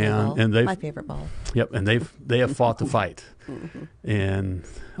 Absolutely. And they my favorite ball. Yep, and they have fought the fight and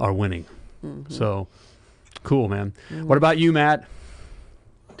are winning. So cool, man. What about you, Matt?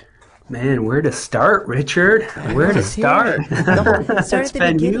 Man, where to start, Richard? Where to start? It's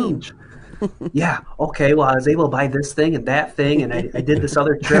been huge. Yeah. Okay. Well, I was able to buy this thing and that thing, and I did this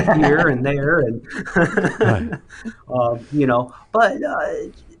other trip here and there, and right. But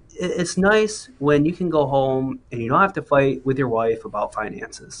it's nice when you can go home and you don't have to fight with your wife about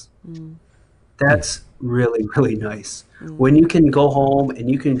finances. That's really, really nice. When you can go home and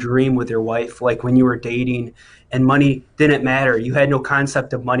you can dream with your wife, like when you were dating and money didn't matter. You had no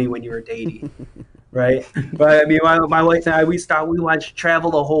concept of money when you were dating, right? But I mean, my wife and I, we wanted to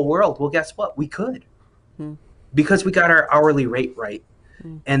travel the whole world. Well, guess what? We could because we got our hourly rate right.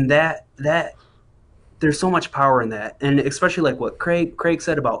 And that there's so much power in that. And especially like what Craig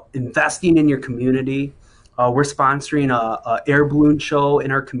said about investing in your community. We're sponsoring a air balloon show in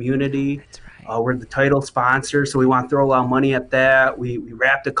our community. That's right. We're the title sponsor, so we want to throw a lot of money at that. We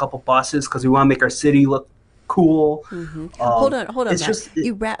wrapped a couple buses because we want to make our city look cool. Hold on, it's Matt. just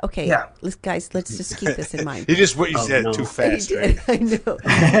You okay? Yeah. Let's just keep this in mind. You just what you said no. too He fast, did. right? I know.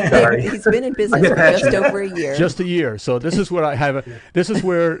 Sorry. He's been in business get for just passionate. over a year. Just a year. So this is where I have. This is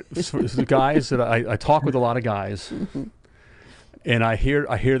where the guys that I talk with a lot of guys, and I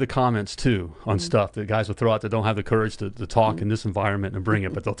hear the comments too on stuff that guys will throw out that don't have the courage to talk in this environment and bring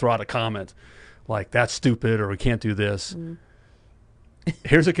it, but they'll throw out a comment like that's stupid or we can't do this.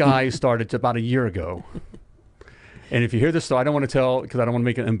 Here's a guy who started about a year ago. And if you hear this story, I don't want to tell because I don't want to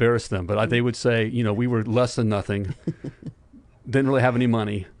make it embarrass them, but they would say, we were less than nothing. Didn't really have any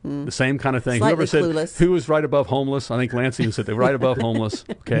money. The same kind of thing. Slightly Whoever said clueless. who was right above homeless, I think Lansing said they're right above homeless.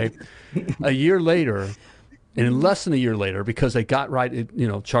 Okay. A year later, and in less than a year later, because they got right,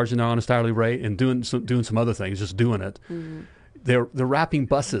 charging their honest hourly rate and doing some other things, just doing it. They're wrapping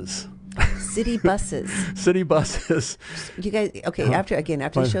buses. City buses. City buses. You guys, okay? After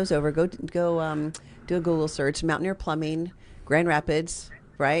the show's over, go do a Google search, Mountaineer Plumbing, Grand Rapids,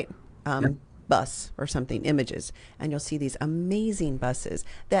 right? Bus or something, images, and you'll see these amazing buses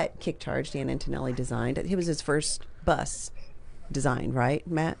that Kick Charge Dan Antonelli designed. It was his first bus design, right,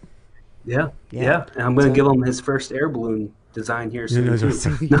 Matt? Yeah. Yeah. And I'm going to give him his first air balloon design here soon.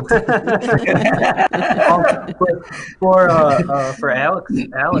 For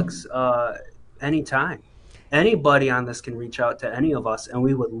Alex, anytime. Anybody on this can reach out to any of us, and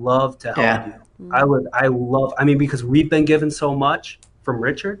we would love to help you. Because we've been given so much from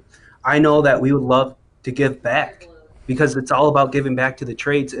Richard, I know that we would love to give back because it's all about giving back to the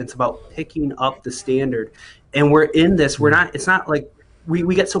trades. It's about picking up the standard. And we're in this. It's not like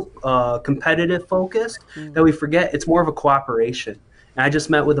we get so competitive focused that we forget it's more of a cooperation. And I just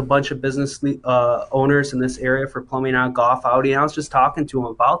met with a bunch of business owners in this area for Plumbing on Golf Audi, and I was just talking to them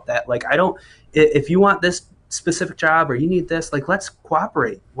about that. Like, if you want this specific job or you need this, like, let's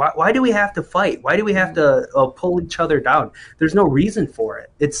cooperate. Why do we have to fight? Why do we have to pull each other down? There's no reason for it.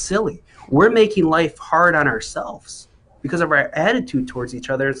 It's silly. We're making life hard on ourselves because of our attitude towards each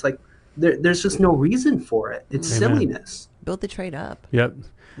other. It's like there's just no reason for it. It's silliness. Build the trade up. Yep.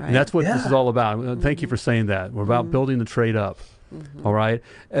 Right? And that's what this is all about. Thank you for saying that. We're about building the trade up. All right.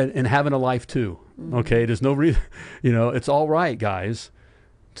 And having a life too. Okay. There's no reason, it's all right, guys,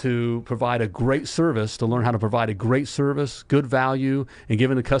 to provide a great service, to learn how to provide a great service, good value, and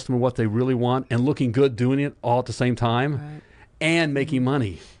giving the customer what they really want and looking good doing it all at the same time and making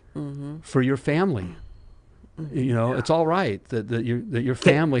money for your family. It's all right that your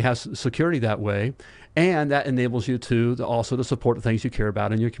family has security that way, and that enables you to also to support the things you care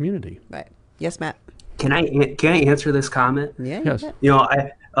about in your community. Right. Yes, Matt. Can I answer this comment? Yeah. Yes.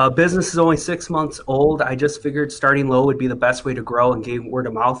 Business is only 6 months old. I just figured starting low would be the best way to grow and gain word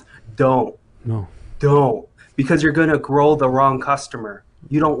of mouth. Don't, because you're going to grow the wrong customer.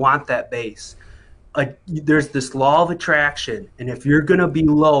 You don't want that base. There's this law of attraction, and if you're going to be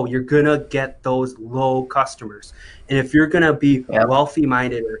low, you're going to get those low customers. And if you're going to be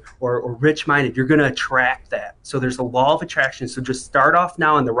wealthy-minded or rich-minded, you're going to attract that. So there's a law of attraction. So just start off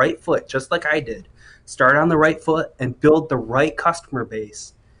now on the right foot, just like I did. Start on the right foot and build the right customer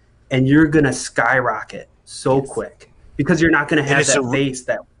base, and you're going to skyrocket so quick because you're not going to have that base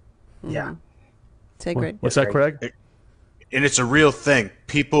that Sacred. What's that, Craig? And it's a real thing.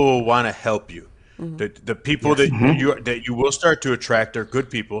 People will want to help you. The people that you will start to attract are good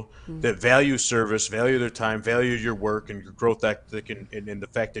people that value service, value their time, value your work and your growth ethic, and the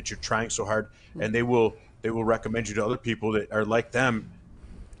fact that you're trying so hard, and they will recommend you to other people that are like them.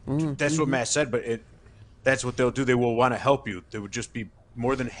 That's what Matt said, but that's what they'll do. They will want to help you. They would just be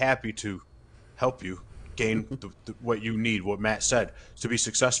more than happy to help you gain what you need, what Matt said, to be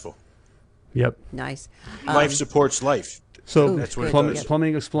successful. Yep. Nice. Life supports life. So that's what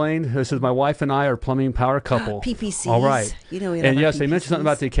plumbing explained. This is my wife and I are plumbing power couple. PPCs. All right. We And yes, PPCs. they mentioned something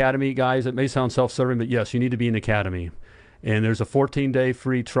about the academy, guys. It may sound self-serving, but yes, you need to be in the academy. And there's a 14-day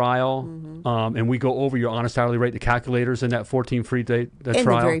free trial, and we go over your honest hourly rate. The calculators in that 14 free day trial. The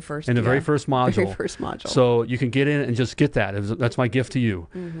very first, in the very first module. Very first module. So you can get in and just get that. That's my gift to you.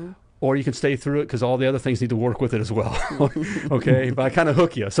 Or you can stay through it because all the other things need to work with it as well. Okay, but I kind of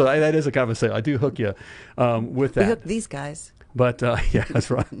hook you. So that is a kind of a sale. I do hook you with that. We hook these guys. But yeah, that's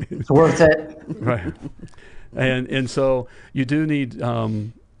right. It's worth it. Right. And so you do need,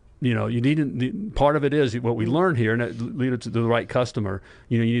 you need part of it is what we learn here, and that leads to the right customer.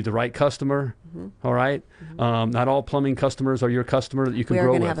 You need the right customer. All right. Not all plumbing customers are your customer that you can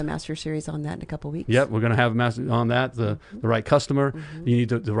grow with. We are going to have a master series on that in a couple of weeks. Yep, we're going to have a master on that. The right customer. You need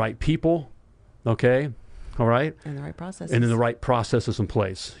the right people. Okay. All right. And the right processes. And then the right processes in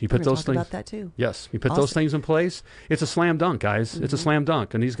place. You put those things. About that too. Yes, you put those things in place. It's a slam dunk, guys. It's a slam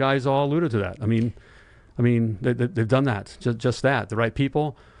dunk, and these guys all alluded to that. I mean, they've done that. Just that. The right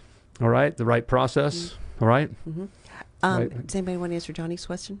people. All right. The right process. All right. Right. Does anybody want to answer Johnny's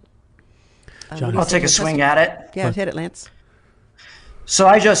question? I'll take a swing at it. Yeah, hit it, Lance. So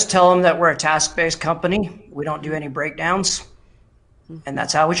I just tell them that we're a task-based company. We don't do any breakdowns, and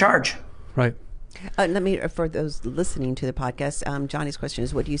that's how we charge. Right. Let me, for those listening to the podcast, Johnny's question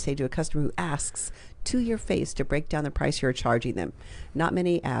is, what do you say to a customer who asks to your face to break down the price you're charging them? Not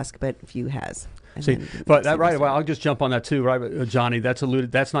many ask, but a few has. See, but that right. Well, I'll just jump on that too, right, Johnny? That's alluded.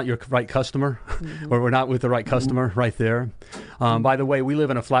 That's not your right customer, or we're not with the right customer right there. By the way, we live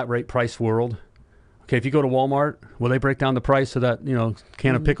in a flat rate price world. Okay, if you go to Walmart, will they break down the price of that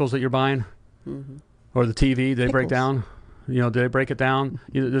can of pickles that you're buying, or the TV? Do they break down? Do they break it down?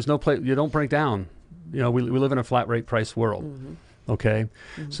 There's no place. You don't break down. We live in a flat rate price world. Okay,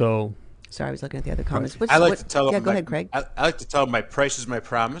 so. Sorry, I was looking at the other comments. I like to tell them. Yeah, go ahead, Craig. I like to tell them my price is my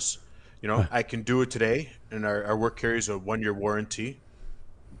promise. I can do it today, and our work carries a 1-year warranty.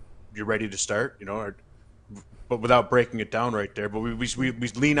 You're ready to start, but without breaking it down right there. But we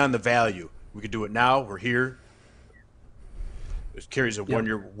lean on the value. We can do it now. We're here. It carries a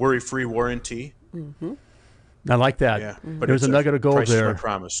 1-year worry-free warranty. I like that. Yeah, but there's a nugget of gold price there. Is my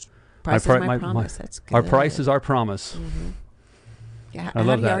promise. Price is my promise. That's good. Our price is our promise. Yeah, I love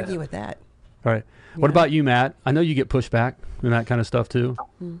how do you that. argue with that? All right. What about you, Matt? I know you get pushback and that kind of stuff too.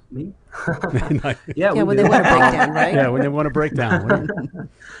 Me? Yeah, when they want a breakdown, right? Yeah, when they want a breakdown.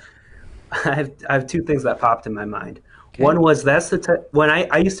 I have two things that popped in my mind. Okay. One was when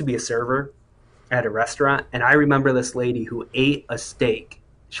I used to be a server at a restaurant, and I remember this lady who ate a steak.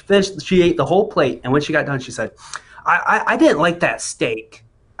 She ate the whole plate, and when she got done, she said, I didn't like that steak.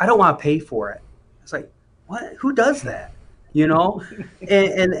 I don't want to pay for it. It's like, what? Who does that? And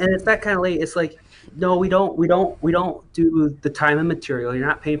it's that kind of lady. It's like, no, we don't do the time and material. You're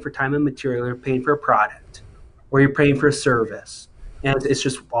not paying for time and material. You're paying for a product, or you're paying for a service, and it's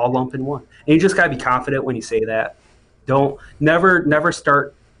just all lumped in one. And you just gotta be confident when you say that. Don't never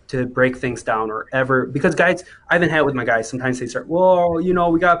start to break things down or ever, because guys, I've been had it with my guys. Sometimes they start, well,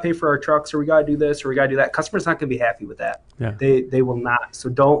 we gotta pay for our trucks, or we gotta do this, or we gotta do that. Customer's not gonna be happy with that. Yeah. They will not. So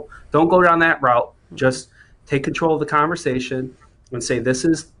don't go down that route. Just take control of the conversation and say, this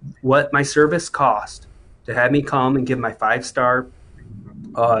is what my service cost to have me come and give my 5-star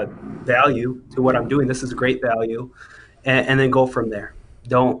value to what I'm doing. This is a great value, and then go from there.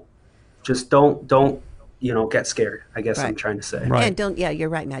 Don't get scared, I guess. Right. I'm trying to say. Right. And you're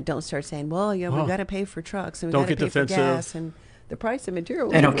right, Matt. Don't start saying, well, we got to pay for trucks, and we got to pay for gas, and the price of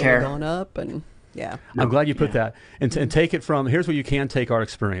materials is going up, and I'm glad you put that. And take it from, here's where you can take our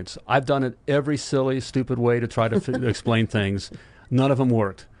experience. I've done it every silly, stupid way to try to explain things. None of them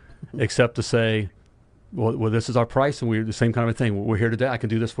worked, except to say, well, this is our price, and we're the same kind of a thing. We're here today. I can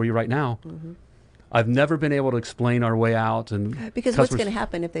do this for you right now. I've never been able to explain our way out, and because what's going to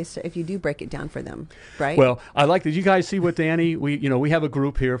happen if you do break it down for them, right? Well, I like that. You guys see what Danny? We have a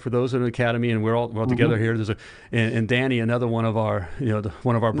group here for those in the academy, and we're all together here. There's and Danny, another one of our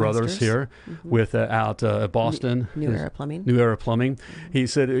one of our brothers here with out Boston, New Era Plumbing. New Era Plumbing. He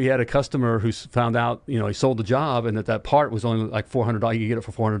said he had a customer who found out he sold the job, and that part was only like $400. You could get it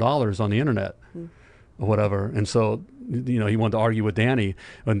for $400 on the internet. Or whatever, and so he wanted to argue with Danny,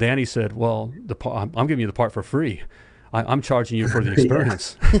 and Danny said, "Well, I'm giving you the part for free. I'm charging you for the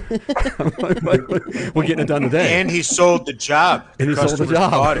experience. We're getting it done today." And he sold the job.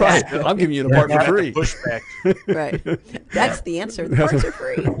 Right? I'm giving you the part for free. Pushback. Right. That's the answer. The parts are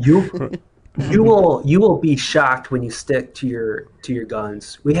free. You will be shocked when you stick to your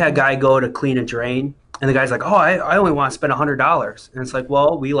guns. We had a guy go to clean a drain. And the guy's like, oh, I only want to spend $100. And it's like,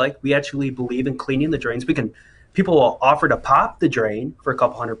 well, we actually believe in cleaning the drains. People will offer to pop the drain for a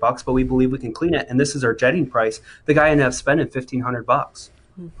couple $100, but we believe we can clean it. And this is our jetting price. The guy ended up spending $1,500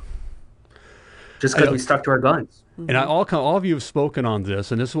 just because we stuck to our guns. And all of you have spoken on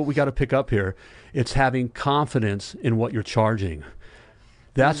this, and this is what we got to pick up here. It's having confidence in what you're charging.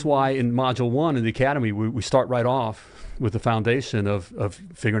 That's why in Module 1 in the Academy, we start right off with the foundation of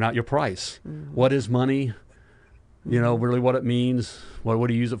figuring out your price. What is money? Really what it means. What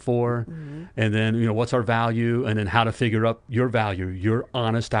do you use it for? And then, what's our value? And then how to figure up your value, your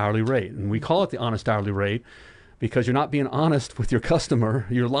honest hourly rate. And we call it the honest hourly rate because you're not being honest with your customer.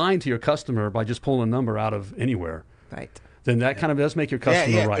 You're lying to your customer by just pulling a number out of anywhere. Right. Then that kind of does make your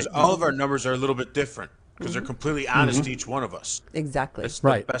customer right. Because all of our numbers are a little bit different because they're completely honest to each one of us. Exactly. That's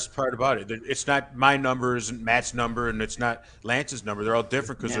the best part about it. It's not my number, isn't Matt's number, and it's not Lance's number. They're all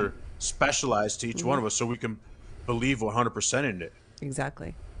different because they're specialized to each one of us, so we can believe 100% in it.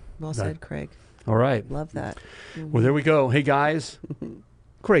 Exactly. Well said, Craig. All right. Love that. Well, there we go. Hey, guys.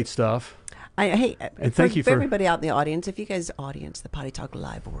 Great stuff. And thank you for everybody out in the audience. If you guys, the Potty Talk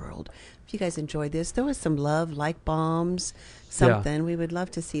Live world, if you guys enjoyed this, throw us some love, like bombs, something. We would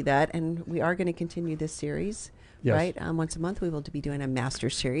love to see that. And we are going to continue this series, right? Once a month, we will be doing a master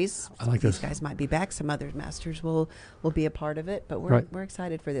series. I like this. These guys might be back. Some other masters will be a part of it. But we're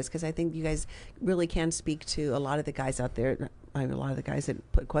excited for this because I think you guys really can speak to a lot of the guys out there. A lot of the guys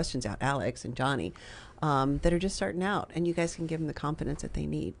that put questions out, Alex and Johnny, that are just starting out. And you guys can give them the confidence that they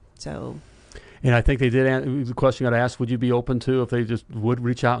need. So... And I think they did. The question got asked: would you be open to if they just would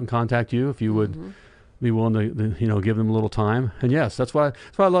reach out and contact you? If you would be willing to, give them a little time? And yes, that's what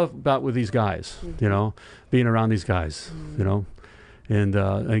I love about with these guys. Being around these guys. And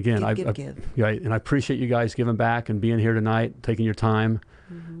again, and I appreciate you guys giving back and being here tonight, taking your time,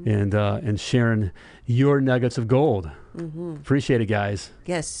 and sharing your nuggets of gold. Appreciate it, guys.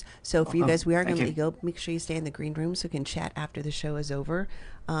 Yes. So for you guys, we are going to let you go. Make sure you stay in the green room so we can chat after the show is over.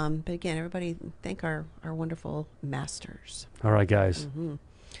 But again, everybody, thank our wonderful masters. All right, guys.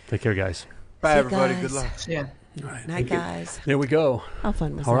 Take care, guys. Bye, everybody. Guys. Good luck. Yeah. All right. Night, guys. There we go. How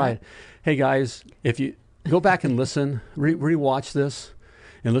fun was All that? right. Hey, guys, if you go back and listen, re-watch this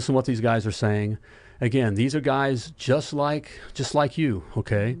and listen to what these guys are saying. Again, these are guys just like you,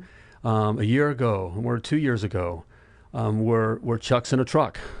 okay? A year ago, or 2 years ago, were Chuck's in a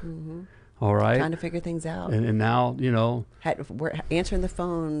truck. All right. Trying to figure things out. And now, we're answering the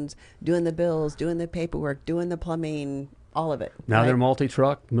phones, doing the bills, doing the paperwork, doing the plumbing, all of it. Now they're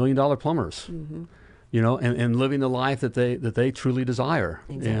multi-truck, $1 million plumbers. And living the life that they truly desire.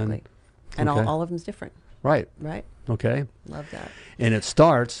 Exactly. And all of them's different. Right. Right. Okay. Love that. And it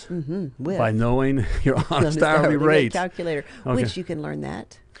starts with by knowing your honest hourly rate calculator, which you can learn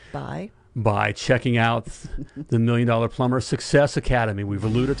that by checking out the $1 Million Plumber Success Academy. We've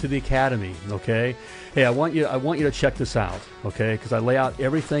alluded to the Academy, okay? Hey, I want you to check this out, okay? Because I lay out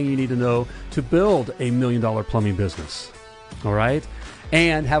everything you need to know to build a $1 Million plumbing business, all right?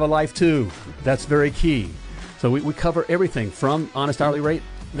 And have a life too. That's very key. So we cover everything from honest hourly rate.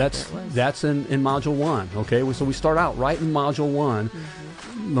 That's in Module 1, okay? So we start out right in Module 1,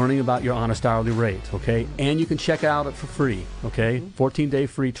 learning about your honest hourly rate, okay? And you can check out it for free, okay? 14-day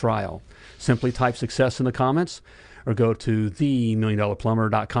free trial. Simply type success in the comments or go to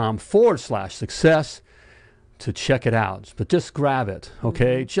themilliondollarplumber.com/success to check it out. But just grab it,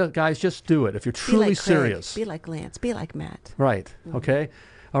 okay? Guys, just do it. If you're truly serious. Be like Lance. Be like Matt. Right, okay?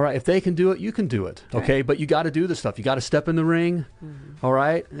 All right, if they can do it, you can do it, okay? Right. But you got to do the stuff. You got to step in the ring, all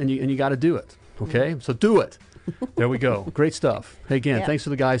right? And you got to do it, okay? So do it. There we go. Great stuff. Hey, again, thanks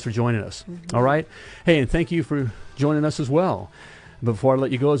to the guys for joining us, all right? Hey, and thank you for joining us as well. Before I let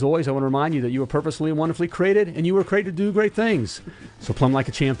you go, as always, I want to remind you that you were purposely and wonderfully created, and you were created to do great things. So plumb like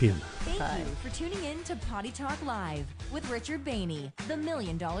a champion. Thank you for tuning in to Potty Talk Live with Richard Bainey, the $1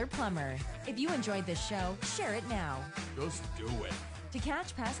 Million Plumber. If you enjoyed this show, share it now. Just do it. To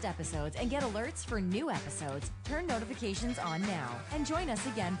catch past episodes and get alerts for new episodes, turn notifications on now. And join us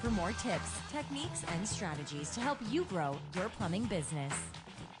again for more tips, techniques, and strategies to help you grow your plumbing business.